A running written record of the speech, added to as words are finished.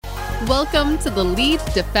Welcome to the Lead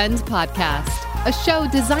Defend podcast, a show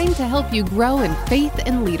designed to help you grow in faith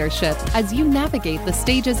and leadership as you navigate the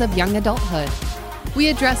stages of young adulthood. We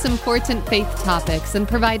address important faith topics and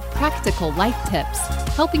provide practical life tips,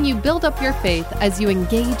 helping you build up your faith as you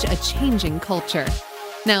engage a changing culture.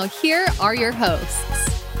 Now, here are your hosts.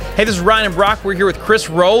 Hey, this is Ryan and Brock. We're here with Chris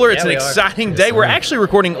Roller. It's an exciting day. We're actually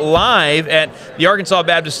recording live at the Arkansas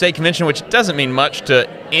Baptist State Convention, which doesn't mean much to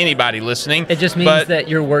anybody listening. It just means that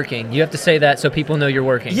you're working. You have to say that so people know you're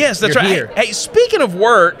working. Yes, that's you're right. Here. Hey, speaking of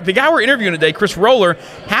work, the guy we're interviewing today, Chris Roller,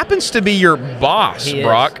 happens to be your boss, He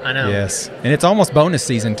Brock. is. I know. Yes, and it's almost bonus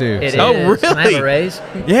season too. It Oh, is. really? Can I have a raise?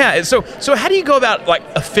 Yeah. So how do you go about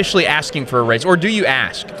officially asking for a raise, or do you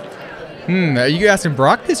ask? Are you asking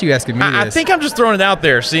Brock this? Or you asking me this? I think I'm just throwing it out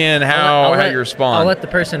there, seeing how you respond. I'll let the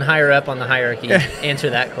person higher up on the hierarchy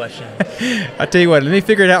answer that question. I tell you what, let me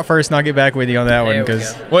figure it out first, and I'll get back with you on that one. There we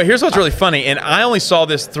Because go. Well, here's what's really funny, and I only saw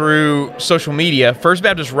this through social media. First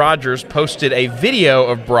Baptist Rogers posted a video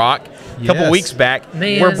of Brock a couple Yes. weeks back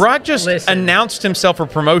Man, where Brock just listen. announced himself for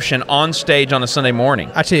promotion on stage on a Sunday morning.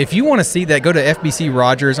 actually, if you want to see that, go to FBC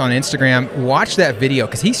Rogers on Instagram. Watch that video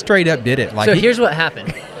because he straight up did it. So here's what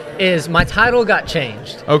happened. Is my title got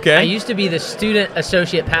changed. Okay. I used to be the student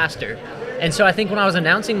associate pastor. And so I think when I was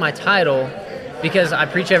announcing my title, because I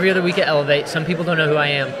preach every other week at Elevate, some people don't know who I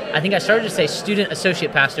am. I think I started to say student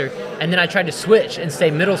associate pastor, and then I tried to switch and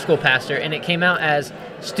say middle school pastor, and it came out as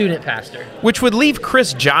student pastor. Which would leave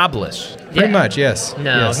Chris jobless. Pretty much, yes.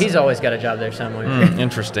 No, Yes. he's always got a job there somewhere.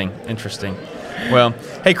 Interesting. Well,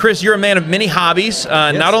 hey, Chris, you're a man of many hobbies.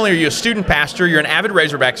 Not only are you a student pastor, you're an avid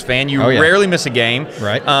Razorbacks fan. You Oh, yeah. rarely miss a game.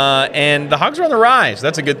 Right. And the Hogs are on the rise.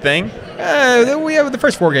 That's a good thing. We have the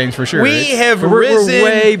first 4 games for sure. We have We're risen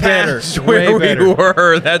way better. past where Way we better.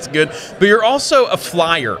 were. That's good. But you're also a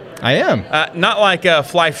flyer. I am. Not like a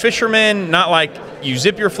fly fisherman, not like you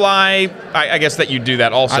zip your fly. I guess that you do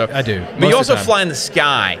that also. I do. But Most you of also the time. fly in the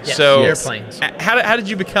sky. Yes, So airplanes. How did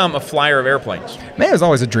you become a flyer of airplanes? Man, it was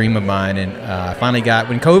always a dream of mine, and I finally got,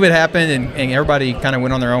 when COVID happened and everybody kind of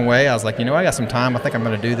went on their own way, I was like, I got some time. I think I'm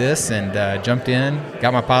going to do this, and jumped in,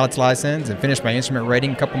 got my pilot's license, and finished my instrument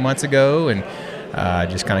rating a couple months ago, and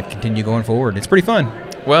just kind of continue going forward. It's pretty fun.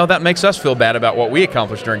 Well, that makes us feel bad about what we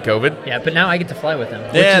accomplished during COVID. Yeah, but now I get to fly with him.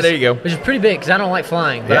 There you go. Which is pretty big because I don't like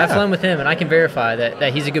flying, but Yeah. I've flown with him and I can verify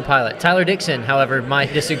that he's a good pilot. Tyler Dixon, however,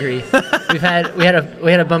 might disagree. we had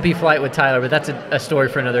a bumpy flight with Tyler, but that's a story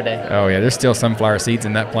for another day. Oh, yeah, there's still sunflower seeds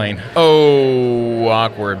in that plane. Oh,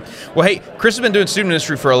 awkward. Well, hey, Chris has been doing student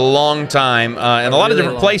ministry for a long time in a lot of really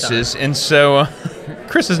different long places, and so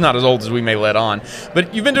Chris is not as old as we may let on,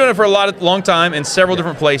 but you've been doing it for long time in several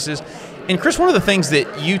different places. And Chris, one of the things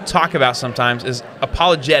that you talk about sometimes is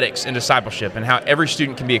apologetics and discipleship, and how every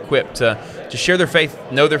student can be equipped to share their faith,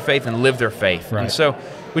 know their faith, and live their faith. Right. And so,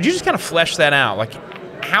 would you just kind of flesh that out? Like,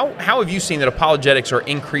 how have you seen that apologetics are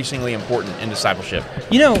increasingly important in discipleship?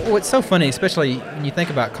 What's so funny, especially when you think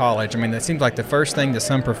about college, it seems like the first thing that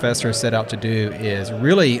some professors set out to do is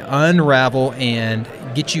really unravel and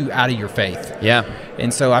get you out of your faith. Yeah.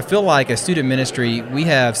 And so I feel like as student ministry, we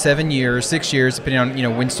have 7 years, 6 years, depending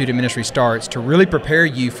on when student ministry starts, to really prepare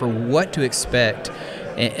you for what to expect.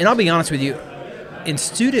 And I'll be honest with you, in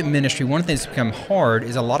student ministry, one of the things that's become hard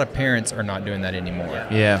is a lot of parents are not doing that anymore.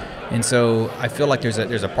 Yeah. And so I feel like there's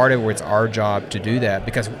a part of it where it's our job to do that,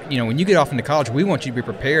 because when you get off into college, we want you to be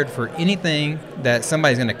prepared for anything that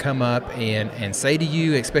somebody's going to come up and say to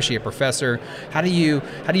you, especially a professor. How do you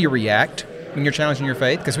react when you're challenging your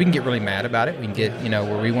faith? Because we can get really mad about it. We can get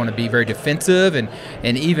where we want to be very defensive and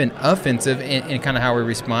even offensive in kind of how we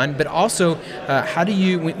respond. But also, how do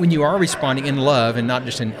you, when you are responding in love and not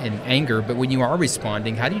just in anger, but when you are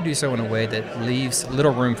responding, how do you do so in a way that leaves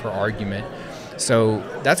little room for argument? So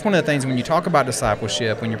that's one of the things when you talk about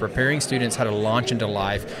discipleship, when you're preparing students how to launch into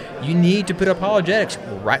life, you need to put apologetics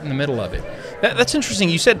right in the middle of it. That's interesting.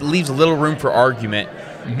 You said leaves little room for argument,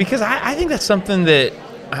 because I think that's something that,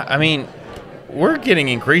 we're getting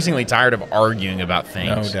increasingly tired of arguing about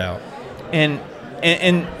things. No doubt.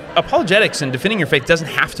 And apologetics and defending your faith doesn't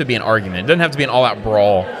have to be an argument. It doesn't have to be an all-out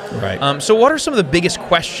brawl. Right. So what are some of the biggest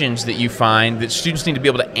questions that you find that students need to be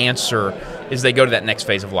able to answer as they go to that next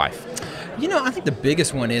phase of life? I think the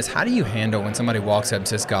biggest one is, how do you handle when somebody walks up and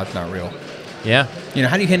says God's not real? Yeah.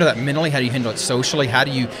 How do you handle that mentally? How do you handle it socially? How do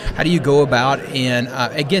you go about, and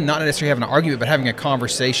again, not necessarily having an argument, but having a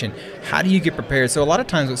conversation? How do you get prepared? So a lot of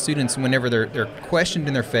times with students, whenever they're questioned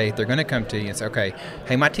in their faith, they're going to come to you and say, okay,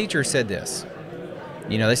 hey, my teacher said this.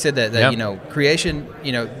 They said that creation,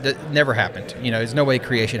 that never happened. There's no way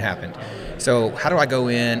creation happened. So how do I go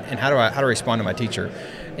in and how do I respond to my teacher?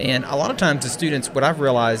 And a lot of times the students, what I've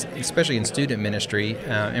realized, especially in student ministry,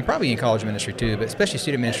 and probably in college ministry too, but especially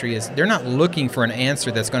student ministry, is they're not looking for an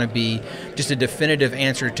answer that's going to be just a definitive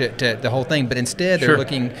answer to the whole thing, but instead they're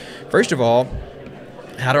looking, first of all,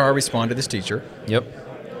 how do I respond to this teacher? Yep.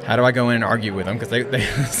 How do I go in and argue with them? Because they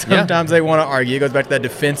sometimes they want to argue. It goes back to that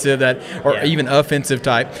defensive, or even offensive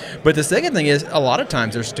type. But the second thing is, a lot of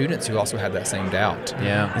times there's students who also have that same doubt.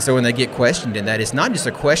 Yeah. And so when they get questioned in that, it's not just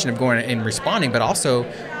a question of going and responding, but also,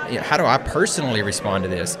 how do I personally respond to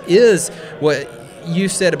this? Is what you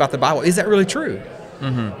said about the Bible, is that really true?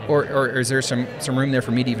 Mm-hmm. Or is there some room there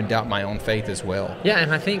for me to even doubt my own faith as well? Yeah,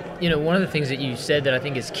 and I think, one of the things that you said that I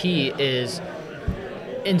think is key is,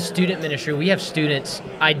 in student ministry, we have students,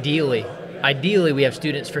 ideally we have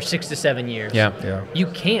students for 6 to 7 years. Yeah. You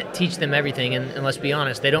can't teach them everything, and let's be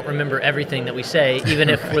honest, they don't remember everything that we say, even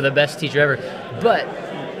if we're the best teacher ever.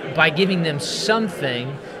 But by giving them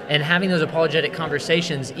something and having those apologetic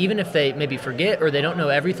conversations, even if they maybe forget or they don't know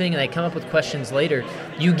everything and they come up with questions later,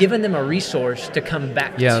 you've given them a resource to come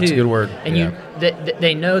back to. Yeah, that's a good word. And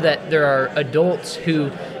they know that there are adults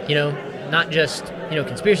who, not just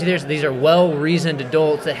conspiracy theorists. These are well-reasoned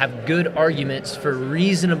adults that have good arguments for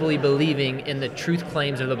reasonably believing in the truth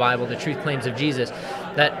claims of the Bible, the truth claims of Jesus.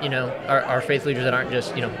 That are faith leaders that aren't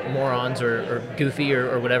just morons or goofy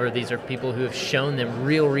or whatever. These are people who have shown them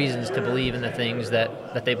real reasons to believe in the things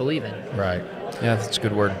that they believe in. Right. Yeah, that's a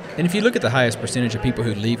good word. And if you look at the highest percentage of people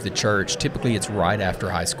who leave the church, typically it's right after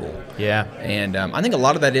high school. Yeah. And I think a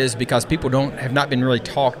lot of that is because people have not been really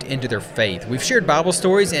talked into their faith. We've shared Bible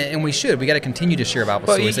stories, and we should. We got to continue to share Bible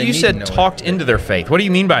stories. But you said talked into their faith. What do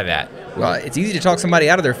you mean by that? Well, it's easy to talk somebody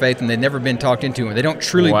out of their faith, and they've never been talked into, and they don't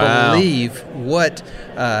truly believe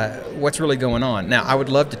what's really going on. Now, I would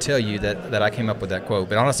love to tell you that I came up with that quote,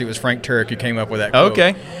 but honestly, it was Frank Turek who came up with that quote.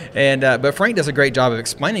 Okay. And but Frank does a great job of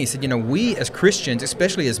explaining. He said, we as Christians,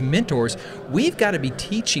 especially as mentors, we've got to be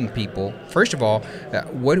teaching people, first of all,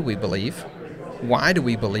 what do we believe? Why do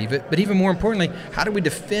we believe it? But even more importantly, how do we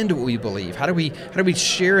defend what we believe? How do we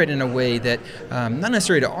share it in a way that, not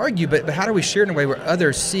necessarily to argue, but how do we share it in a way where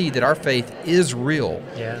others see that our faith is real?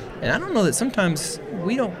 Yeah. And I don't know that sometimes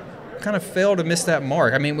we don't kind of fail to miss that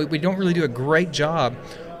mark. I mean, we don't really do a great job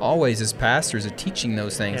always as pastors of teaching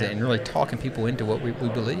those things and really talking people into what we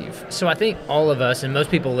believe. So I think all of us and most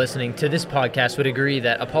people listening to this podcast would agree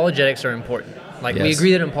that apologetics are important. We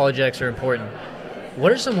agree that apologetics are important.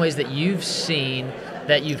 What are some ways that you've seen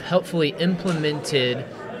that you've helpfully implemented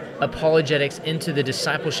apologetics into the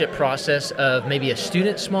discipleship process of maybe a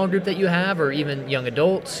student small group that you have, or even young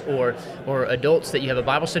adults or adults that you have a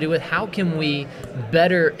Bible study with? How can we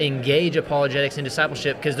better engage apologetics in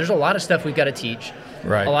discipleship? Because there's a lot of stuff we've got to teach.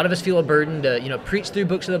 Right. A lot of us feel a burden to preach through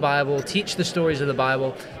books of the Bible, teach the stories of the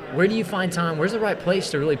Bible. Where do you find time? Where's the right place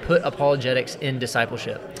to really put apologetics in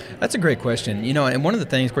discipleship? That's a great question. And one of the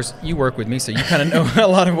things, of course, you work with me, so you kind of know a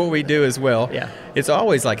lot of what we do as well. Yeah. It's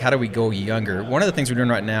always like, how do we go younger? One of the things we're doing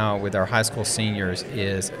right now with our high school seniors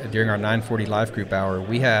is during our 940 life group hour,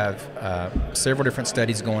 we have several different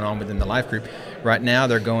studies going on within the life group. Right now,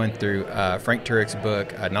 they're going through Frank Turek's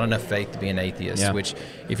book, Not Enough Faith to Be an Atheist, which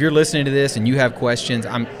if you're listening to this and you have questions,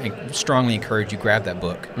 I strongly encourage you grab that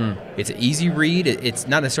book. It's an easy read. It's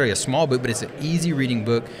not necessarily a small book, but it's an easy reading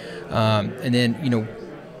book. And then,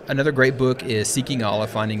 another great book is Seeking Allah,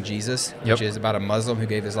 Finding Jesus, which is about a Muslim who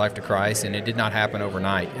gave his life to Christ, and it did not happen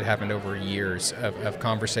overnight. It happened over years of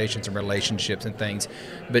conversations and relationships and things,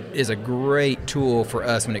 but is a great tool for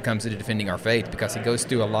us when it comes to defending our faith, because it goes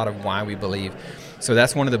through a lot of why we believe. So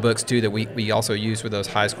that's one of the books, too, that we also use with those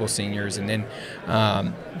high school seniors. And then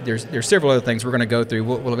there's several other things we're going to go through.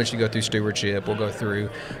 We'll eventually go through stewardship. We'll go through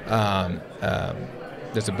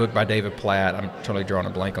there's a book by David Platt. I'm totally drawing a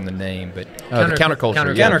blank on the name, but the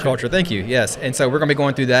Counterculture. Counterculture. Thank you. Yes, and so we're going to be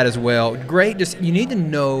going through that as well. Great. You need to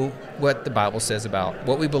know what the Bible says about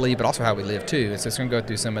what we believe, but also how we live too. And so it's going to go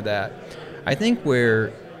through some of that. I think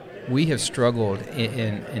where we have struggled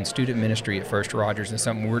in student ministry at First Rogers, and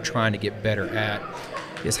something we're trying to get better at,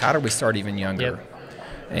 is how do we start even younger?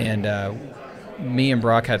 And me and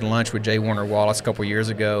Brock had lunch with Jay Warner Wallace a couple years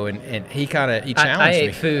ago, and he challenged me. I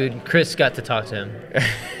ate food. Chris got to talk to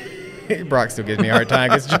him. Brock still gives me a hard time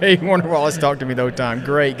because Jay Warner Wallace talked to me the whole time.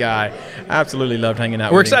 Great guy. Absolutely loved hanging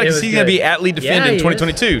out We're with him. excited because he's going to be at Lead Defend in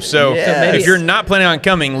 2022. So Yes. if you're not planning on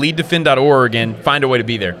coming, leaddefend.org and find a way to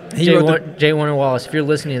be there. Jay Warner Wallace, if you're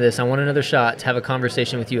listening to this, I want another shot to have a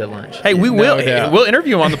conversation with you at lunch. Hey, we'll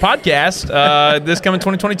interview him on the podcast this coming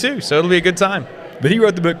 2022, so it'll be a good time. But he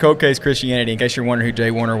wrote the book Cold Case Christianity, in case you're wondering who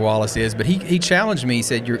Jay Warner Wallace is. But he challenged me. He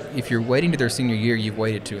said, if you're waiting to their senior year, you've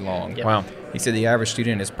waited too long. Wow. He said the average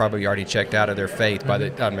student is probably already checked out of their faith by the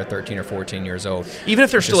time they're 13 or 14 years old. Even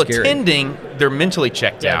if they're still scary. attending, they're mentally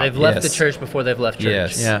checked out. They've left Yes. the church before they've left church.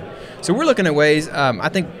 Yes. Yeah. So we're looking at ways, I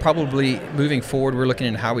think probably moving forward, we're looking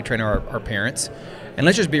at how we train our parents. And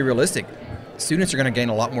let's just be realistic. Students are going to gain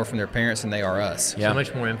a lot more from their parents than they are us. Yeah. So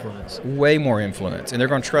much more influence. Way more influence. And they're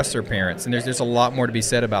going to trust their parents. And there's a lot more to be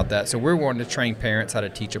said about that. So we're wanting to train parents how to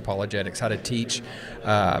teach apologetics, how to teach,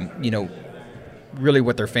 really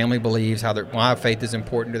what their family believes, why faith is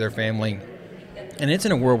important to their family. And it's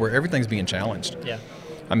in a world where everything's being challenged. Yeah.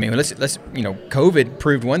 I mean, let's COVID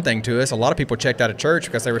proved one thing to us. A lot of people checked out of church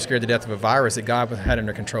because they were scared to death of a virus that God had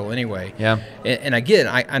under control anyway. Yeah. And again,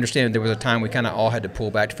 I understand there was a time we kind of all had to pull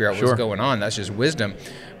back to figure out what was going on. That's just wisdom.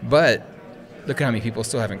 But look at how many people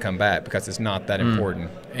still haven't come back because it's not that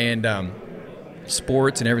important. And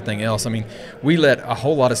sports and everything else. I mean, we let a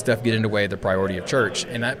whole lot of stuff get in the way of the priority of church.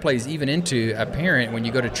 And that plays even into a parent when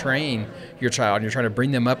you go to train your child and you're trying to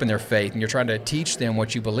bring them up in their faith and you're trying to teach them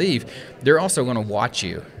what you believe, they're also going to watch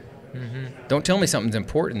you. Mm-hmm. Don't tell me something's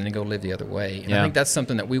important and then go live the other way. And I think that's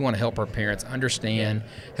something that we want to help our parents understand,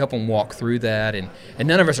 help them walk through that. And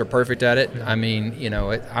none of us are perfect at it. I mean,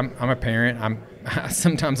 I'm a parent.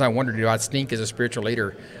 Sometimes I wonder, do I stink as a spiritual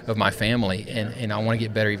leader of my family? And I want to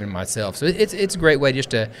get better even myself. So it's a great way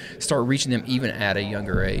just to start reaching them even at a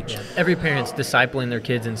younger age. Yeah. Every parent's discipling their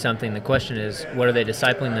kids in something. The question is, what are they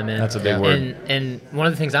discipling them in? That's a big word. And one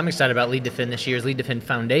of the things I'm excited about Lead Defend this year is Lead Defend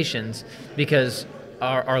Foundations, because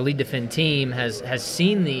our Lead Defend team has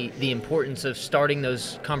seen the importance of starting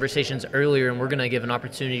those conversations earlier, and we're going to give an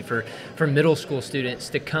opportunity for middle school students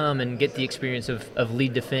to come and get the experience of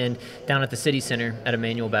Lead Defend down at the City Center at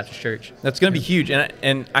Emmanuel Baptist Church. That's going to be huge.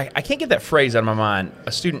 And I can't get that phrase out of my mind,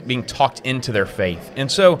 a student being talked into their faith.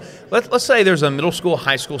 And so let's say there's a middle school,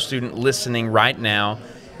 high school student listening right now,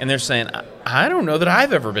 and they're saying, I don't know that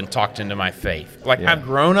I've ever been talked into my faith. I've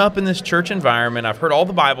grown up in this church environment. I've heard all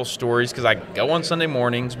the Bible stories because I go on Sunday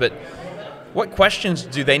mornings. But what questions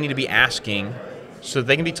do they need to be asking so that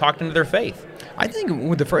they can be talked into their faith? I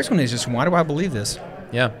think the first one is just, why do I believe this?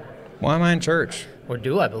 Yeah. Why am I in church? Or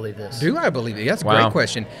do I believe this? Do I believe it? That's a great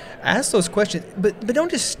question. Ask those questions, but don't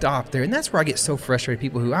just stop there. And that's where I get so frustrated.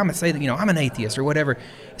 People who I'm an atheist or whatever.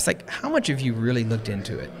 It's like, how much have you really looked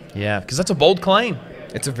into it? Yeah, because that's a bold claim.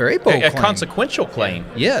 It's a very bold claim. A consequential claim.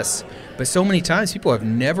 Yes. But so many times people have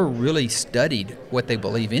never really studied what they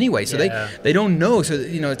believe anyway. So they don't know. So,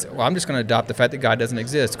 I'm just going to adopt the fact that God doesn't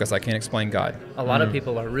exist because I can't explain God. A lot of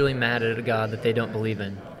people are really mad at a God that they don't believe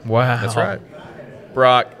in. Wow. That's right.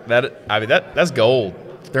 Brock, that's gold.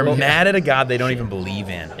 They're mad at a God they don't even believe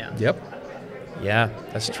in. Yeah. Yep. Yeah,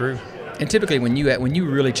 that's true. And typically when you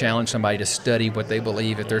really challenge somebody to study what they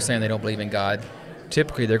believe, if they're saying they don't believe in God,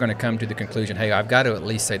 typically they're going to come to the conclusion, hey, I've got to at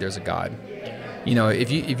least say there's a God. If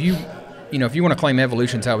you want to claim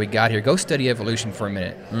evolution's how we got here, go study evolution for a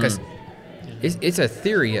minute, because it's a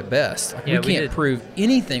theory at best. We can't prove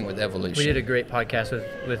anything with evolution. We did a great podcast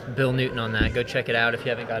with Bill Newton on that. Go check it out if you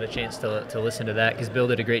haven't got a chance to listen to that, because Bill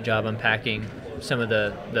did a great job unpacking some of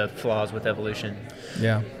the flaws with evolution.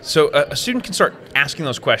 Yeah. So a student can start asking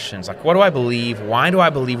those questions, like, what do I believe? Why do I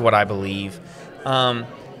believe what I believe?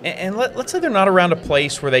 And let's say they're not around a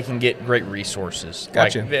place where they can get great resources.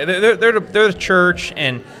 Gotcha. They're the church,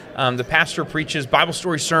 and the pastor preaches Bible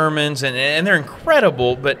story sermons, and they're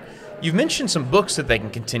incredible. But you've mentioned some books that they can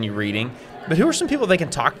continue reading. But who are some people they can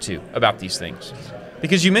talk to about these things?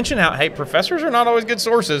 Because you mentioned how, hey, professors are not always good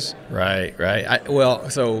sources. Right.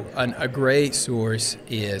 So a great source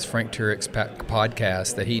is Frank Turek's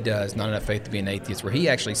podcast that he does, Not Enough Faith to Be an Atheist, where he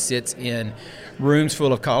actually sits in rooms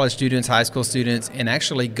full of college students, high school students, and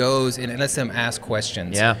actually goes and lets them ask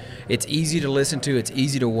questions. Yeah. It's easy to listen to. It's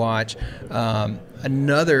easy to watch. And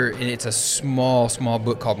it's a small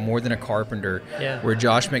book called More Than a Carpenter, where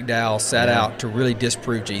Josh McDowell set out to really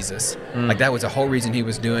disprove Jesus. Like, that was the whole reason he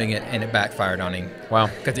was doing it, and it backfired on him. Wow.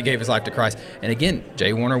 Because he gave his life to Christ. And again,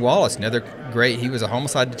 J. Warner Wallace, another great, he was a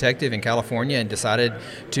homicide detective in California and decided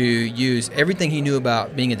to use everything he knew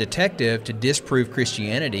about being a detective to disprove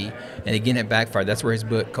Christianity. And again, it backfired. That's where his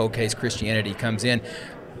book, Cold Case Christianity, comes in.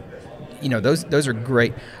 Those are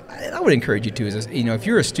great. I would encourage you to, if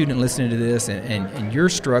you're a student listening to this and you're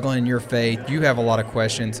struggling in your faith, you have a lot of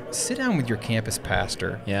questions, sit down with your campus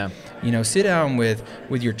pastor. Yeah. Sit down with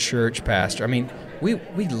your church pastor. I mean,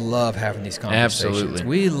 we love having these conversations. Absolutely.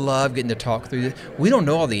 We love getting to talk through this. We don't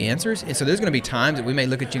know all the answers, and so there's going to be times that we may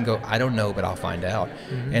look at you and go, I don't know, but I'll find out.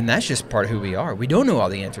 And that's just part of who we are. We don't know all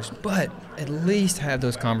the answers, but at least have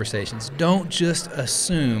those conversations. Don't just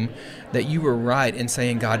assume that you were right in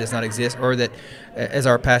saying God does not exist, or that, as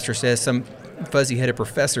our pastor says, some fuzzy-headed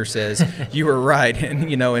professor says, you were right,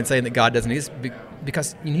 and in saying that God doesn't exist,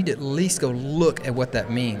 because you need to at least go look at what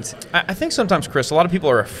that means. I think sometimes, Chris, a lot of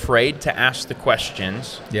people are afraid to ask the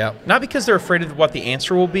questions. Yeah. Not because they're afraid of what the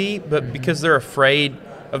answer will be, but because they're afraid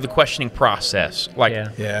of the questioning process. Like,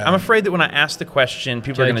 Yeah. I'm afraid that when I ask the question,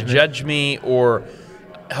 people are going to judge me, or,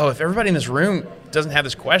 if everybody in this room doesn't have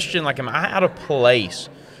this question, like, am I out of place?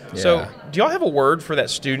 Yeah. So do y'all have a word for that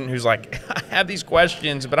student who's like, I have these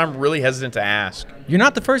questions, but I'm really hesitant to ask? You're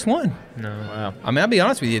not the first one. No. Wow. I mean, I'll be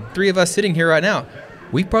honest with you. 3 of us sitting here right now,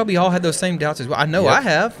 we probably all had those same doubts as well. I know I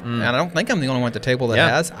have, and I don't think I'm the only one at the table that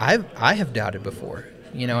has. I have doubted before,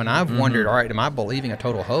 and I've wondered, all right, am I believing a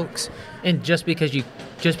total hoax? And just because you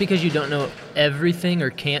don't know everything or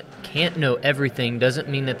can't know everything doesn't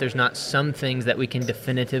mean that there's not some things that we can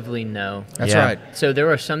definitively know. That's Yeah. right. So there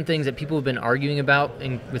are some things that people have been arguing about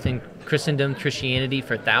within Christendom, Christianity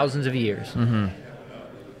for thousands of years. Mm-hmm.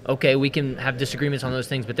 Okay, we can have disagreements on those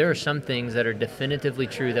things, but there are some things that are definitively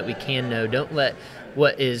true that we can know. Don't let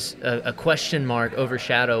what is a question mark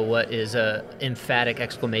overshadow what is a emphatic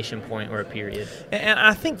exclamation point or a period. And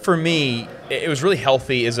I think for me, it was really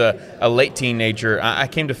healthy as a late teenager. I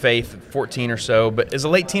came to faith at 14 or so, but as a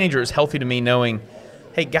late teenager, it was healthy to me knowing,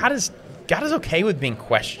 hey, God is okay with being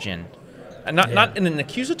questioned. Not in an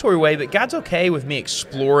accusatory way, but God's okay with me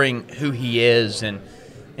exploring who He is and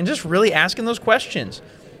just really asking those questions.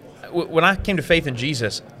 When I came to faith in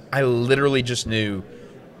Jesus, I literally just knew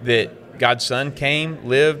that God's Son came,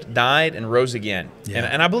 lived, died, and rose again. Yeah.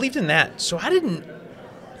 And I believed in that. So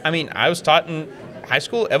I was taught in high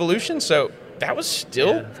school evolution, so that was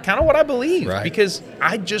still kind of what I believed, Right. because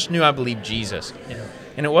I just knew I believed Jesus. Yeah.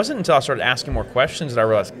 And it wasn't until I started asking more questions that I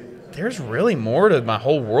realized there's really more to my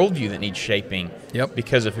whole worldview that needs shaping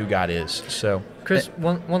because of who God is. So, Chris,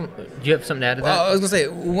 one, do you have something to add to that? Well, I was going to say,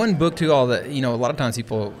 one book to all that, a lot of times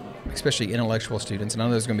people, especially intellectual students, and I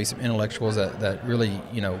know there's going to be some intellectuals that really,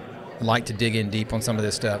 like to dig in deep on some of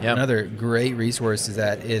this stuff. Yep. Another great resource is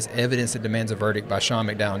Evidence That Demands a Verdict by Sean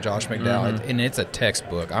McDowell and Josh McDowell. And it's a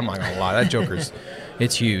textbook. I'm not going to lie. That joker's,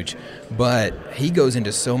 it's huge. But he goes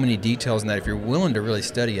into so many details in that if you're willing to really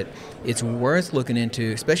study it, it's worth looking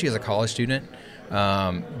into, especially as a college student,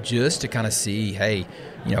 just to kind of see, hey,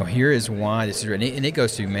 here is why this is written. And it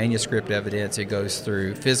goes through manuscript evidence. It goes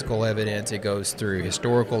through physical evidence. It goes through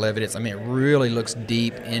historical evidence. I mean, it really looks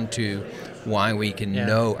deep into why we can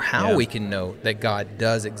know, how we can know that God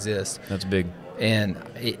does exist. that's big. And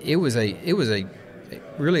it was a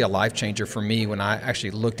really a life changer for me when I actually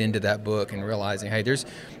looked into that book and realizing, hey,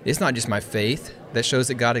 it's not just my faith that shows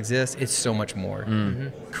that God exists. It's so much more.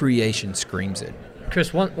 Creation screams it.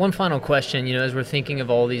 Chris, one final question. As we're thinking of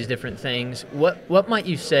all these different things, what might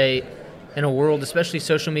you say in a world, especially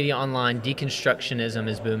social media, online, deconstructionism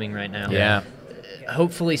is booming right now? Yeah.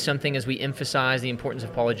 Hopefully something as we emphasize the importance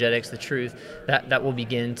of apologetics, the truth, that will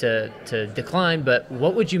begin to decline. But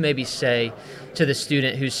what would you maybe say to the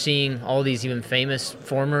student who's seeing all these even famous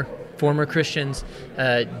former Christians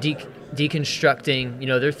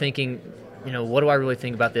deconstructing, they're thinking, what do I really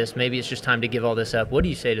think about this? Maybe it's just time to give all this up. What do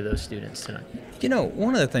you say to those students tonight?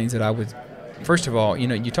 One of the things that I would, first of all,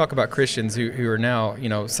 you talk about Christians who are now,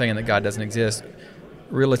 saying that God doesn't exist.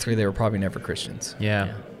 Realistically, they were probably never Christians.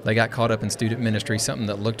 Yeah. They got caught up in student ministry, something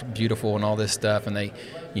that looked beautiful and all this stuff, and they,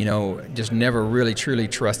 just never really truly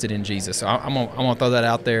trusted in Jesus. So I'm gonna throw that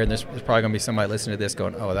out there, and there's probably gonna be somebody listening to this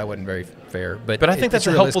going, "Oh, that wasn't very fair." But I think that's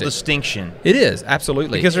a helpful distinction. It is,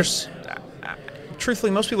 absolutely. Because there's,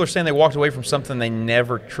 truthfully, most people are saying they walked away from something they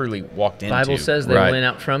never truly walked into. The Bible says they went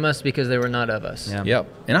out from us because they were not of us. Yeah. Yep.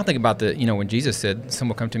 And I think about when Jesus said, "Some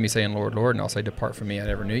will come to me saying, Lord, Lord," and I'll say, "Depart from me, I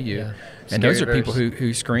never knew you." Yeah. And those are Scary people verse.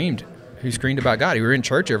 who screamed about God, who were in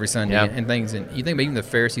church every Sunday Yeah. and things. And you think about even the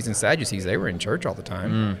Pharisees and Sadducees, they were in church all the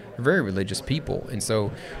time. They're very religious people. And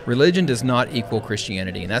so religion does not equal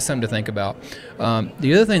Christianity, and that's something to think about.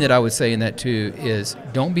 The other thing that I would say in that too is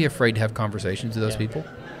don't be afraid to have conversations with those people.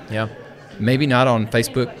 Yeah. Maybe not on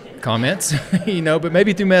Facebook comments, but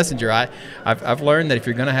maybe through Messenger. I've learned that if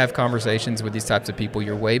you're going to have conversations with these types of people,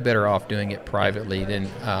 you're way better off doing it privately than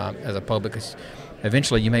as a public. 'Cause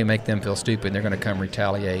eventually, you may make them feel stupid, and they're going to come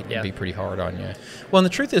retaliate and be pretty hard on you. Well, and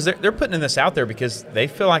the truth is they're putting this out there because they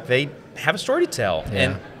feel like they have a story to tell,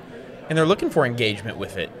 and they're looking for engagement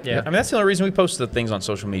with it. Yeah. I mean, that's the only reason we post the things on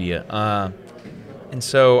social media. And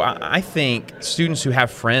so I think students who have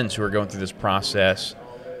friends who are going through this process,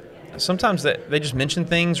 sometimes they just mention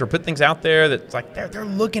things or put things out there that's like they're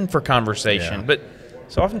looking for conversation. Yeah. But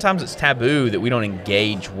so oftentimes it's taboo that we don't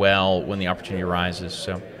engage well when the opportunity arises.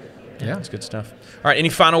 So Yeah. it's good stuff. All right, any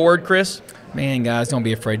final word, Chris? Man, guys, don't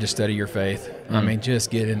be afraid to study your faith. I mean, just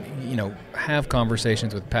get in, have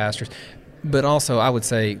conversations with pastors. But also, I would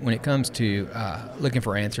say when it comes to looking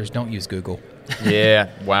for answers, don't use Google. Yeah,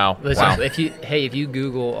 wow. Listen, Wow. if you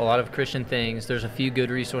Google a lot of Christian things, there's a few good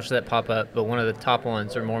resources that pop up, but one of the top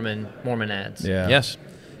ones are Mormon ads. Yeah. Yes.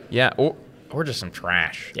 Yeah, or just some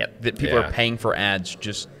trash. Yep. That people Yeah. are paying for ads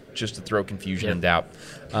just to throw confusion Yep. and doubt.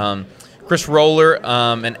 Chris Roller,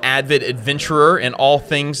 an avid adventurer in all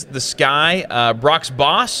things the sky. Brock's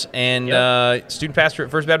boss and student pastor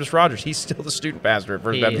at First Baptist Rogers. He's still the student pastor at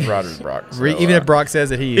First He Baptist is. Rogers, Brock. So, Even if Brock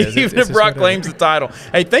says that he is. even if Brock claims the title.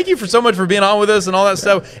 Hey, thank you so much for being on with us and all that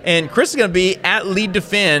stuff. And Chris is going to be at Lead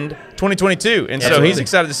Defend 2022. And so Absolutely. he's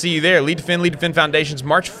excited to see you there. Lead Defend Foundations,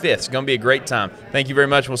 March 5th. It's going to be a great time. Thank you very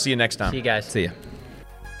much. We'll see you next time. See you guys. See ya.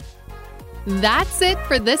 That's it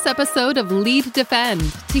for this episode of Lead Defend.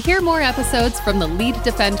 To hear more episodes from the Lead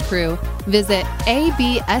Defend crew, visit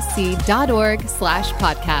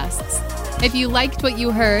absc.org/podcasts. If you liked what you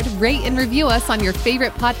heard, rate and review us on your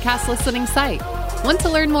favorite podcast listening site. Want to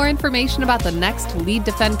learn more information about the next Lead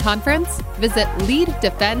Defend conference? Visit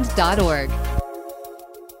leaddefend.org.